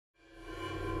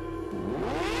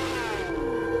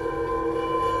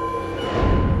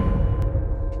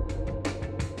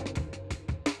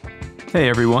Hey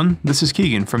everyone, this is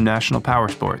Keegan from National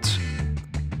Powersports.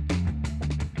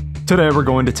 Today we're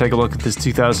going to take a look at this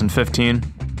 2015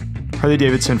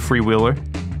 Harley-Davidson Freewheeler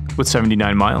with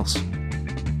 79 miles.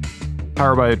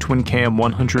 Powered by a twin-cam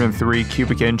 103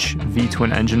 cubic inch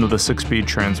V-twin engine with a 6-speed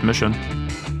transmission,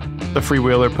 the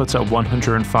Freewheeler puts out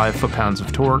 105 foot-pounds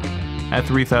of torque at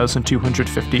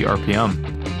 3,250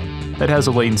 RPM. It has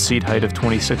a latent seat height of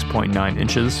 26.9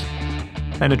 inches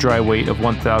and a dry weight of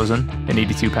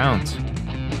 1,082 pounds.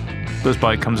 This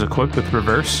bike comes equipped with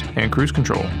reverse and cruise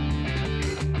control.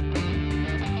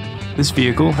 This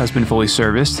vehicle has been fully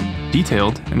serviced,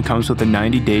 detailed, and comes with a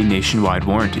 90-day nationwide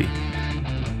warranty.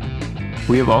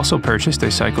 We have also purchased a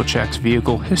CycleCheck's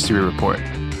vehicle history report.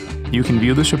 You can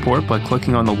view this report by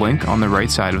clicking on the link on the right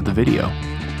side of the video.